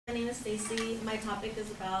is Stacy. My topic is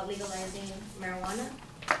about legalizing marijuana.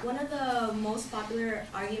 One of the most popular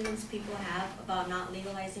arguments people have about not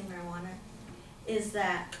legalizing marijuana is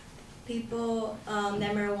that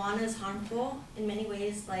that marijuana is harmful in many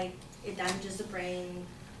ways, like it damages the brain,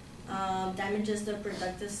 damages the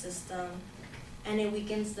reproductive system, and it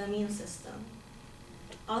weakens the immune system.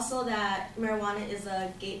 Also that marijuana is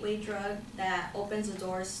a gateway drug that opens the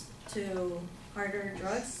doors to harder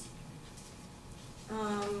drugs.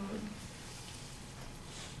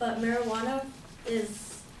 But marijuana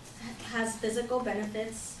has physical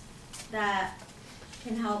benefits that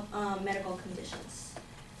can help medical conditions.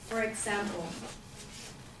 For example,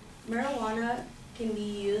 marijuana can be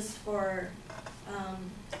used for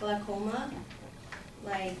glaucoma,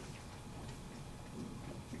 like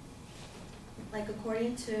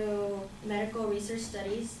according to medical research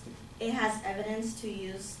studies, it has evidence to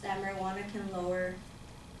use that marijuana can lower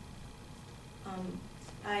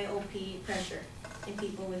IOP pressure in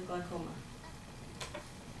people with glaucoma.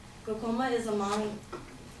 Glaucoma is among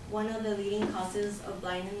one of the leading causes of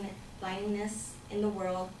blindness in the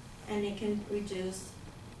world, and it can reduce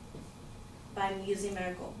by using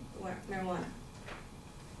marijuana.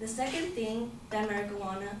 The second thing that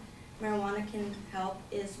marijuana can help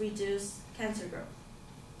is reduce cancer growth.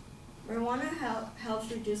 Marijuana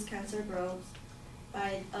helps reduce cancer growth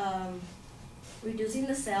by reducing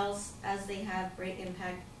the cells, as they have great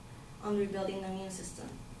impact on rebuilding the immune system.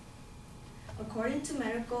 According to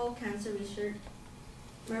medical cancer research,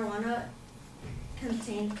 marijuana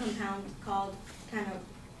contains compounds called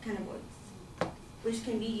cannabinoids, which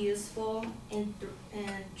can be useful in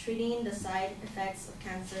treating the side effects of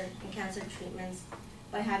cancer and cancer treatments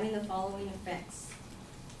by having the following effects: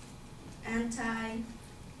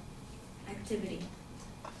 anti-activity,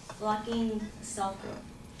 blocking cell growth,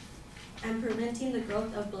 and preventing the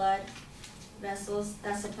growth of blood vessels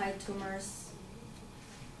that supply tumors.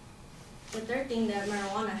 The third thing that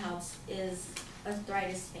marijuana helps is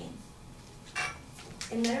arthritis pain.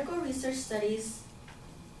 In medical research studies,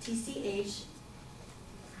 TCH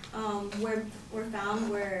were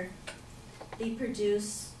found where they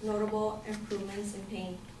produce notable improvements in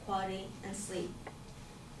pain quality and sleep,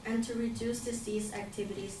 and to reduce disease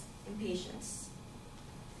activities in patients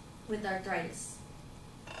with arthritis.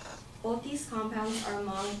 Both these compounds are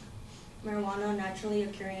among marijuana naturally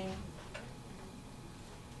occurring.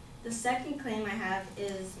 The second claim I have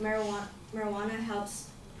is marijuana helps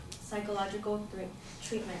psychological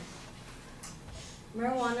treatment.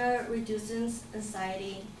 Marijuana reduces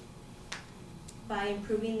anxiety by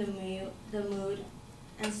improving the mood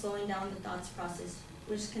and slowing down the thoughts process,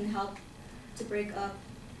 which can help to break up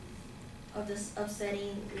of this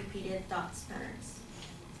upsetting repeated thoughts patterns.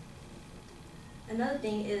 Another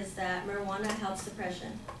thing is that marijuana helps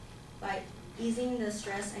depression by easing the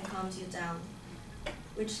stress and calms you down,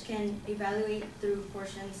 which can evaluate through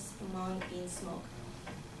portions among being smoked.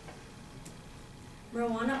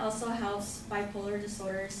 Marijuana also helps bipolar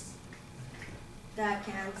disorders that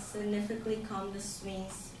can significantly calm the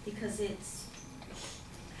swings because it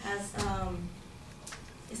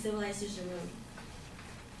stabilizes your mood.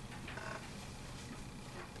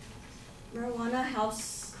 Marijuana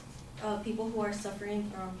helps people who are suffering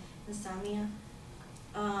from insomnia.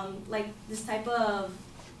 Like this type of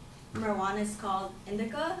marijuana is called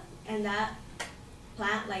indica, and that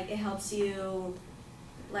plant, like, it helps you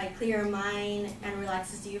like clear your mind and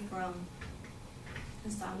relaxes you from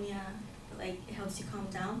insomnia. Like, it helps you calm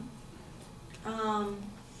down.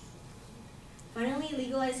 Finally,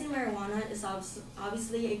 legalizing marijuana is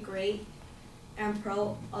obviously a great and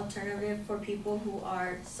pro alternative for people who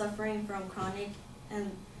are suffering from chronic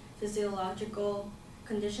and physiological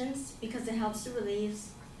conditions, because it helps to relieve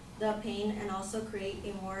the pain and also create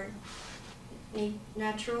a more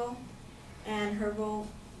natural and herbal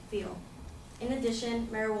feel. In addition,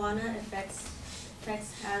 marijuana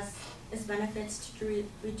has its benefits to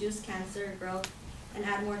reduce cancer growth and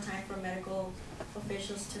add more time for medical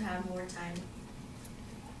officials to have more time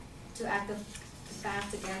to act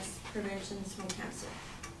fast against preventions from cancer.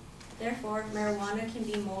 Therefore, marijuana can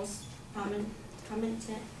be most prominent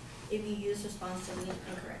if you use responsibly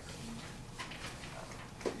and correctly.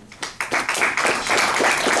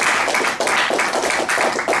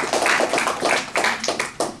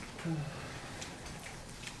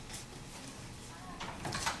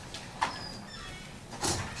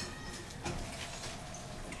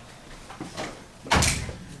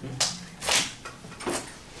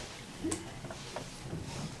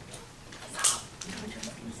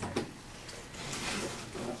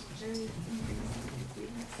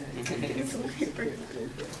 It's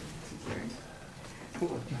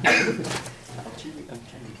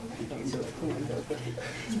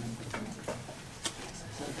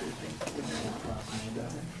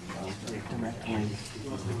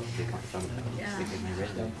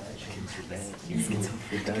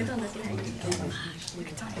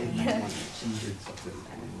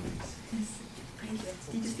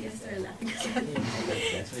Did you see us start laughing?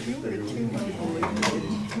 You were too much.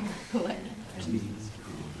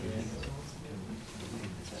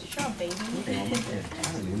 Shut up, baby.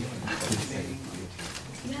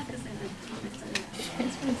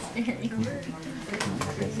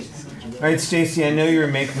 All right, Stacy, I know you were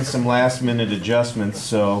making some last-minute adjustments,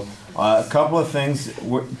 so a couple of things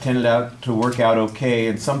tended out to work out okay,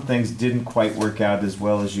 and some things didn't quite work out as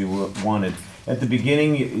well as you wanted. At the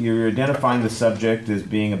beginning, you're identifying the subject as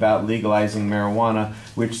being about legalizing marijuana,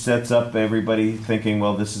 which sets up everybody thinking,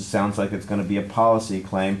 well, sounds like it's going to be a policy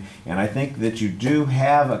claim. And I think that you do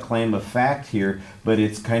have a claim of fact here, but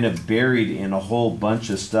it's kind of buried in a whole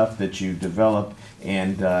bunch of stuff that you develop,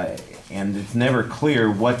 and it's never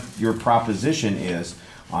clear what your proposition is,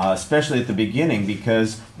 especially at the beginning,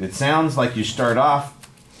 because it sounds like you start off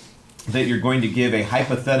that you're going to give a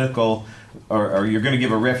hypothetical or you're going to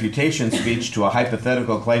give a refutation speech to a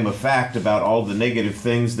hypothetical claim of fact about all the negative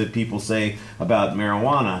things that people say about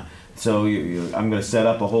marijuana. So I'm going to set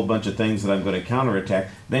up a whole bunch of things that I'm going to counterattack.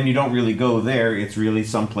 Then you don't really go there. It's really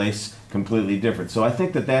someplace completely different. So I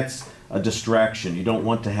think that that's a distraction. You don't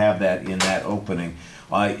want to have that in that opening.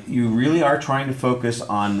 You really are trying to focus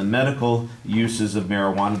on the medical uses of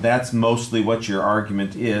marijuana. That's mostly what your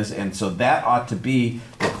argument is, and so that ought to be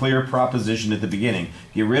the clear proposition at the beginning.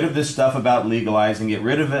 Get rid of this stuff about legalizing, get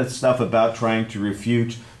rid of this stuff about trying to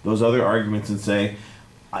refute those other arguments and say,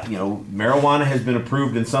 you know, marijuana has been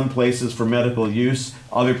approved in some places for medical use,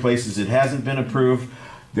 other places it hasn't been approved.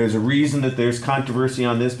 There's a reason that there's controversy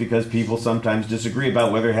on this because people sometimes disagree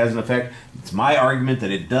about whether it has an effect. It's my argument that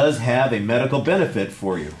it does have a medical benefit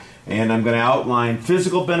for you. And I'm going to outline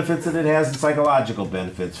physical benefits that it has and psychological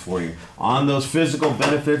benefits for you. On those physical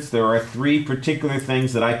benefits, there are three particular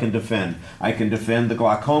things that I can defend. I can defend the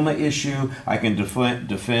glaucoma issue, I can defend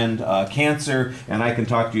cancer, and I can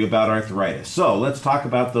talk to you about arthritis. So let's talk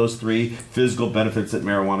about those three physical benefits that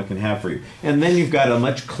marijuana can have for you. And then you've got a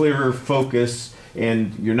much clearer focus,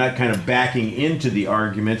 and you're not kind of backing into the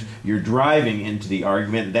argument, you're driving into the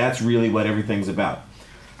argument. That's really what everything's about.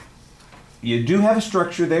 You do have a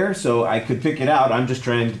structure there, so I could pick it out. I'm just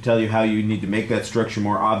trying to tell you how you need to make that structure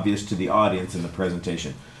more obvious to the audience in the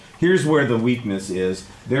presentation. Here's where the weakness is.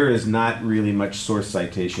 There is not really much source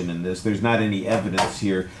citation in this. There's not any evidence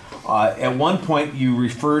here. At one point, you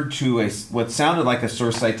referred to what sounded like a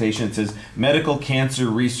source citation. It says medical cancer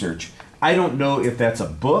research. I don't know if that's a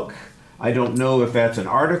book. I don't know if that's an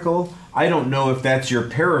article. I don't know if that's your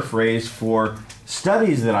paraphrase for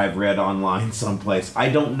studies that I've read online someplace. I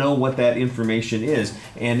don't know what that information is,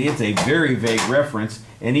 and it's a very vague reference,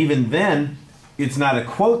 and even then, it's not a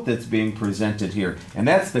quote that's being presented here, and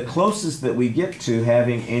that's the closest that we get to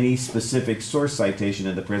having any specific source citation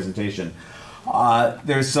in the presentation.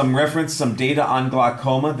 There's some reference, some data on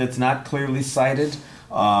glaucoma that's not clearly cited.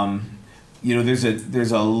 You know,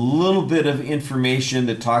 there's a little bit of information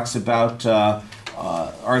that talks about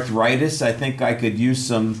arthritis. I think I could use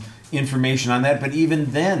some information on that, but even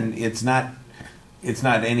then, there's not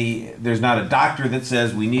a doctor that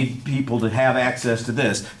says we need people to have access to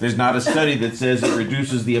this. There's not a study that says it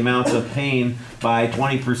reduces the amount of pain by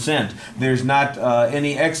 20%. There's not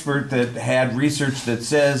any expert that had research that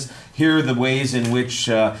says here are the ways in which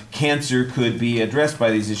cancer could be addressed by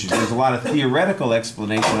these issues. There's a lot of theoretical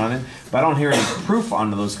explanation on it, but I don't hear any proof on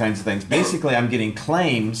those kinds of things. Basically, I'm getting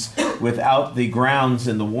claims without the grounds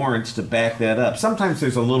and the warrants to back that up. Sometimes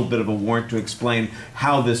there's a little bit of a warrant to explain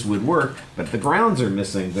how this would work, but the grounds are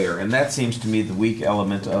missing there, and that seems to me the weak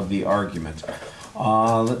element of the argument.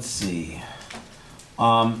 Let's see.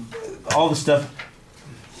 All the stuff...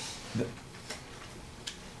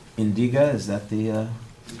 Indica, is that the...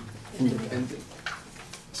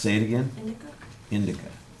 Say it again? Indica.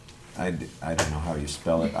 I don't know how you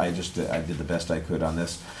spell it. I did the best I could on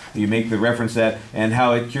this. You make the reference that, and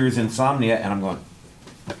how it cures insomnia, and I'm going,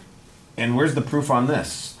 and where's the proof on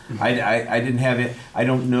this? I didn't have it. I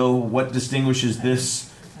don't know what distinguishes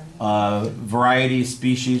this variety of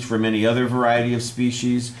species from any other variety of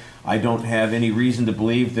species. I don't have any reason to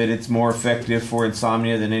believe that it's more effective for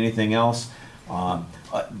insomnia than anything else.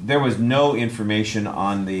 There was no information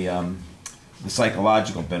on the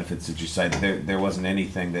psychological benefits that you cited. There wasn't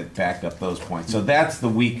anything that backed up those points. So that's the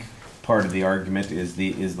weak part of the argument, is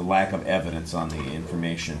the lack of evidence on the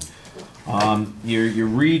information. You're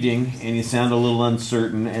reading and you sound a little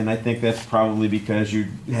uncertain, and I think that's probably because you're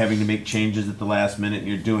having to make changes at the last minute and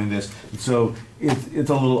you're doing this. So it's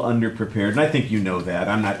a little underprepared, and I think you know that.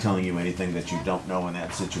 I'm not telling you anything that you don't know in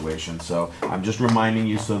that situation. So I'm just reminding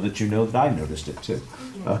you so that you know that I noticed it too.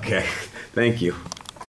 Okay, thank you.